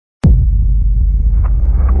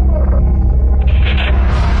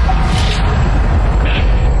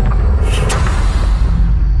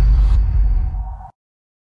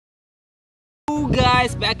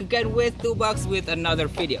back again with Dubbax with another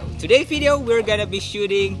video. Today's video, we're gonna be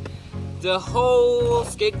shooting the whole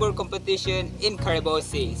skateboard competition in Caribou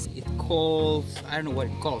Seas. It calls, I don't know what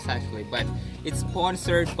it calls actually, but it's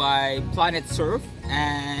sponsored by Planet Surf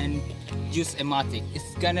and Juice Ematic.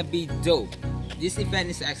 It's gonna be dope. This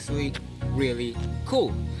event is actually really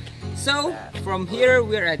cool. So from here,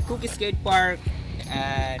 we're at Cookie Skate Park,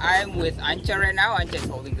 and I'm with Ancha right now. Ancha is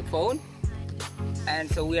holding the phone. And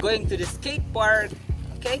so we're going to the skate park,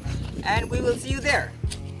 okay? And we will see you there.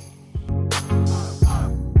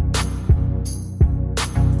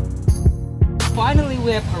 Finally,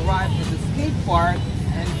 we have arrived at the skate park,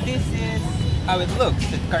 and this is how it looks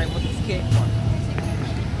at Caribou Skate Park.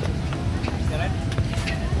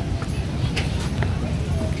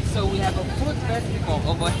 So we have a food festival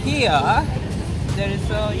over here. There is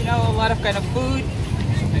a lot of kind of food,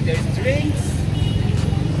 and there's drinks.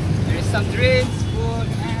 There is some drinks, food,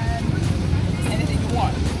 and anything you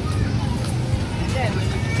want. And then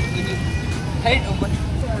when you head over here,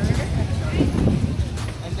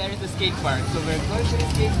 and there is the skate park. So we're going to the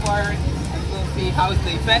skate park, and we'll see how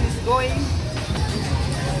the event is going.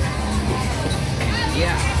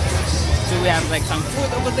 Yeah. So we have like some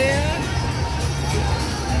food over there.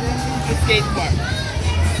 The skate park.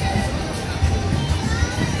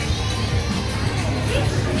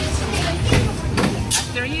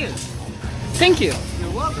 After you. Thank you.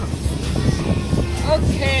 You're welcome.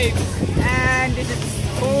 Okay, and this is the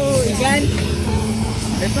whole event.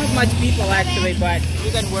 There's not much people actually, but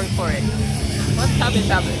you can work for it. What's happening?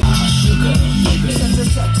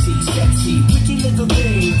 Sexy, pretty little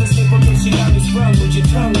thing. For simplification, I was sprung with your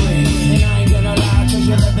tongue ring. And I ain't gonna lie, cause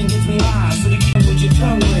your loving gets me high. So the kid with your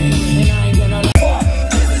tongue ring. And I ain't gonna lie.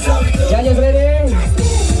 Judges ready?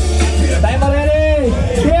 Timer ready?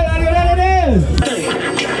 Bill, are you ready?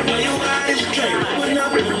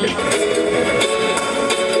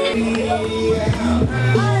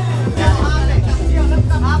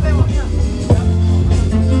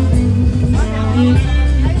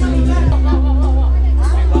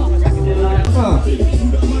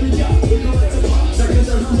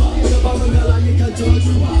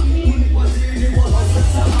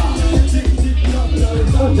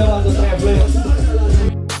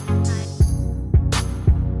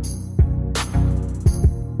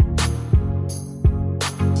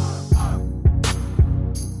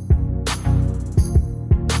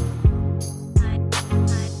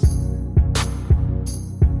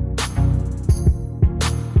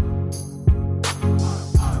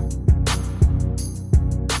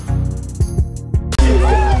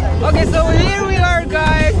 Okay, so here we are,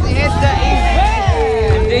 guys. It's the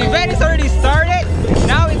event. The event is already started.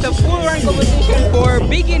 Now it's a full run competition for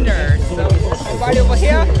beginners. So everybody over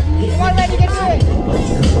here, come on, man, you can do it.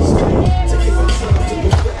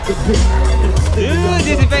 Dude,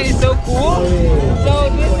 this event is so cool. So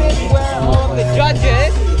this is where all of the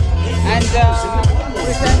judges and the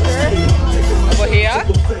presenter over here.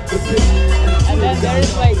 And then there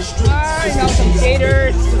is like, some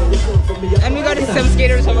skaters. And we got some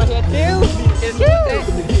skaters over here too.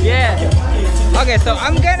 Yeah. Okay, so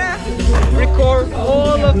I'm gonna record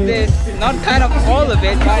all of this. Not kind of all of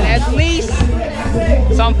it, but at least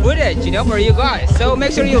some footage, for you guys. So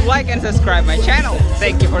make sure you like and subscribe my channel.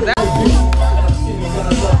 Thank you for that.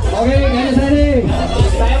 Okay, guys, ready?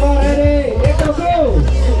 Timer ready? Let's go!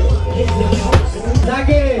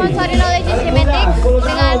 Sponsorin oleh Juice Ematic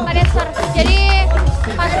dengan Planet Surf. Jadi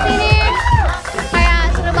pasti nih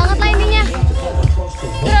kayak seru banget lah intinya.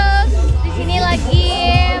 Terus di sini lagi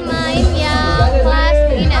main yang kelas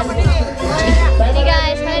beginner. Jadi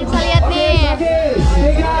guys, kalian bisa lihat nih.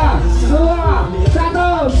 3, 2,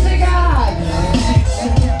 1, sikat!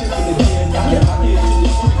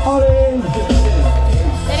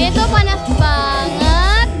 Jadi itu panas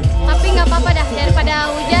banget, tapi nggak apa-apa dah, daripada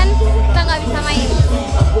hujan kita nggak bisa main.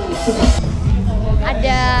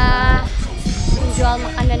 Ada penjual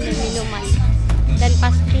makanan dan minuman, dan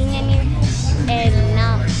pastinya nih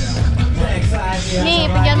enak. Nih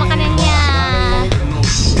penjual makanannya.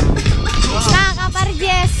 Kak, kabar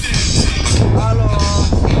Jess? Halo.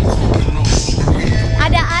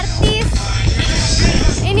 Ada artis.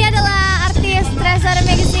 Ini adalah artis Treasure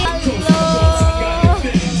Magazine. Halo.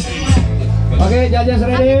 Oke, judges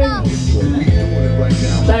ready?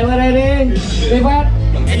 Timer ready? Lipat.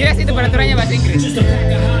 Yang jelas itu peraturannya bahasa Inggris. It's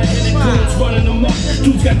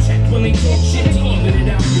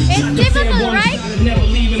difficult, right?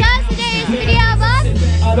 Just today's video about.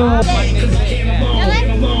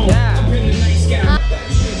 Jangan.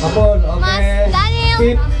 Ampun, oke. Mas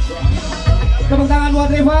Daniel. Tepuk tangan buat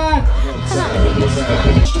Rifat.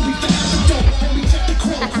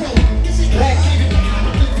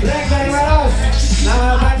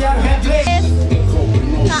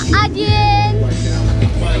 Kak Adin,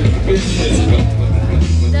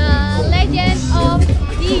 the legend of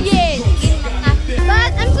DJ in Makassar.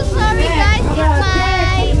 But I'm so sorry guys if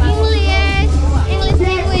my English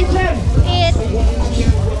language it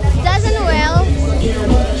doesn't well.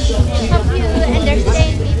 Hope you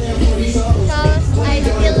understand me because I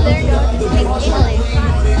still learn how to speak English.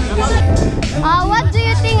 What do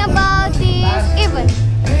you think about this event?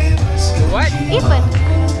 What? Event.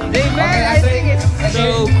 The event, I think it's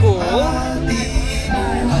so cool.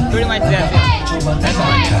 Pretty much that's it. That's all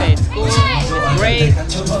I can say. It's cool, it's great, and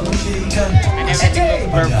everything looks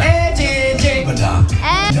perfect.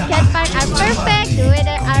 And cat park are perfect, the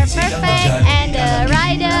weather are perfect, and the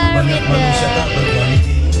rider with the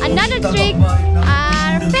another trick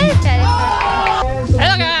are very perfect.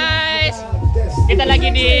 Halo guys, kita lagi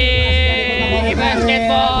di event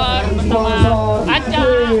skateboard bersama Anca,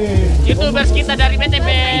 YouTubers kita dari BTB.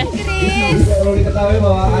 Perlu diketahui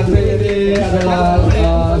bahwa Andre ini adalah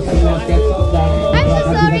senior skateboard dan I'm so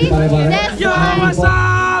sorry, that's Yo, what's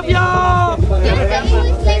up, yo?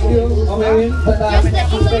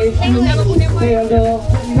 just the English language. Just the English language.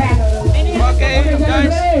 Okay,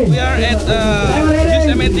 guys, we are at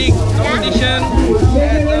systematic competition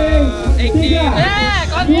at 18.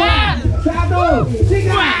 How to start?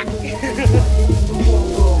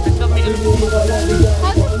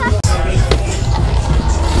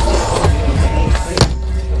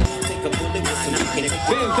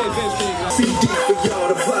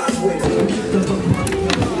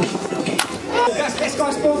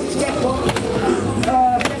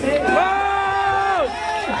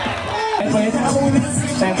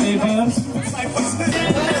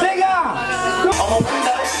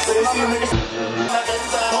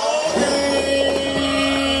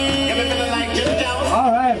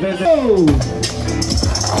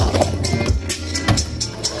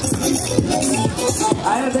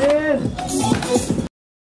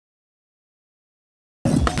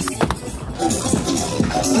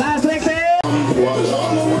 Last leg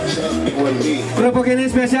kerupuk ini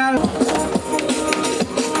spesial.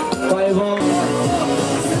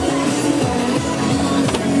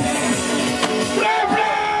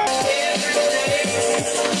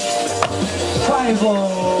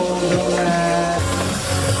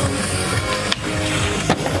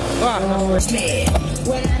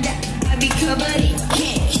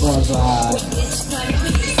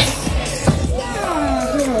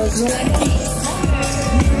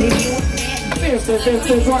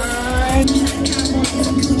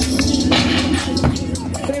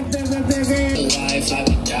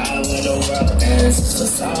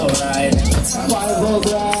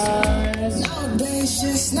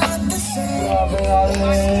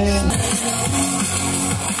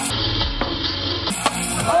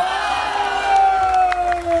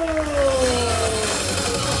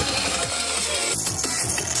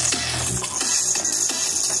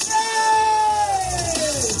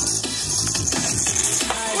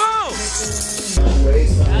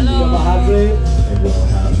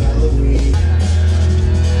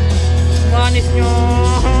 Manisnya.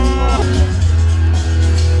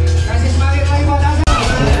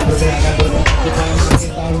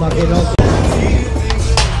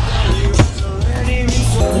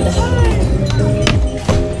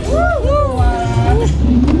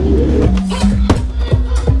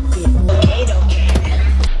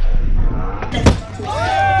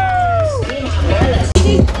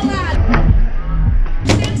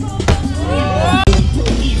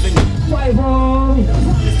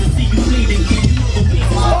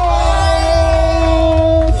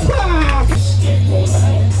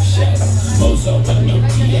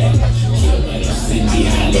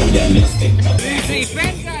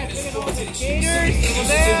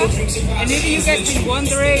 And maybe you guys been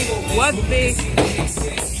wondering what this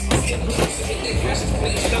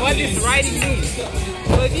writing means.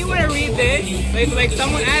 So if you want to read this, like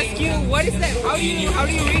someone asks you, what is that? How do you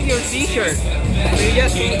read your T-shirt? So you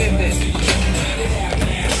just read this.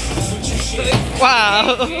 So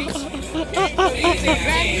wow!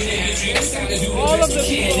 All of the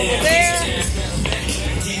people over there.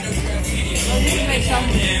 So this is like some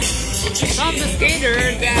of the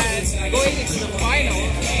skaters that going into the final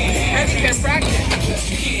having their practice.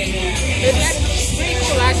 It's actually pretty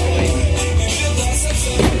cool actually.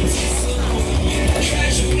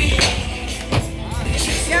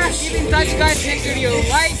 Yeah, keep in touch guys, make sure you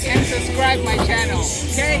like and subscribe my channel.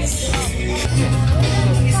 Okay?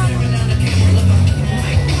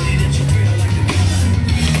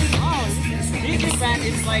 Oh, this event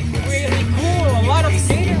is like really cool. A lot of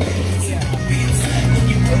skaters.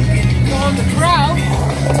 On the crowd.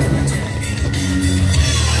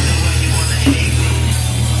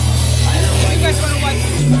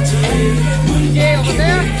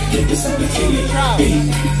 Ciao.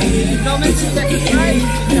 No mention that subscribe.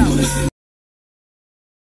 Ciao.